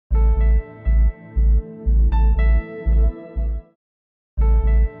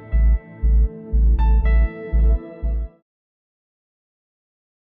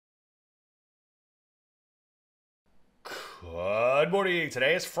Good morning.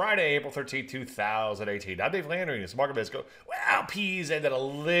 Today is Friday, April 13th, 2018. I'm Dave Landry. It's Market Bisco. Well, P's ended a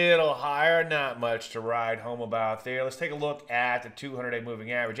little higher. Not much to ride home about there. Let's take a look at the 200-day moving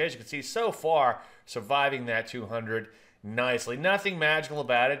average. As you can see, so far, surviving that 200 nicely. Nothing magical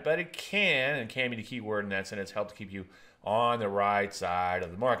about it, but it can be the key word in that sentence, help to keep you on the right side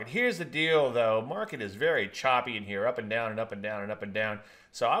of the market. Here's the deal, though. Market is very choppy in here, up and down and up and down and up and down.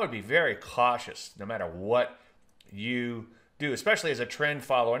 So I would be very cautious no matter what you do, especially as a trend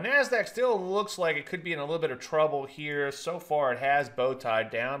follower. NASDAQ still looks like it could be in a little bit of trouble here. So far, it has bow tied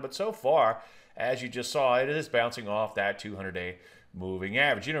down, but so far, as you just saw, it is bouncing off that 200-day moving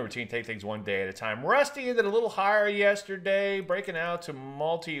average. You know, routine, take things one day at a time. Rusty ended a little higher yesterday, breaking out to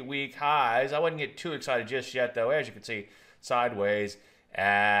multi-week highs. I wouldn't get too excited just yet, though. As you can see, sideways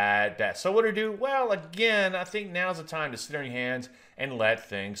at best. So what do we do? Well, again, I think now's the time to sit on your hands and let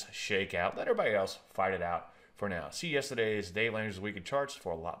things shake out. Let everybody else fight it out for now. See yesterday's Dave Landry's Weekly Charts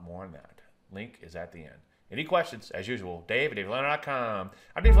for a lot more on that. Link is at the end. Any questions, as usual, Dave at DaveLandry.com.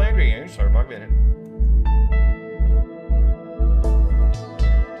 I'm Dave Landry, and you're Market Minute.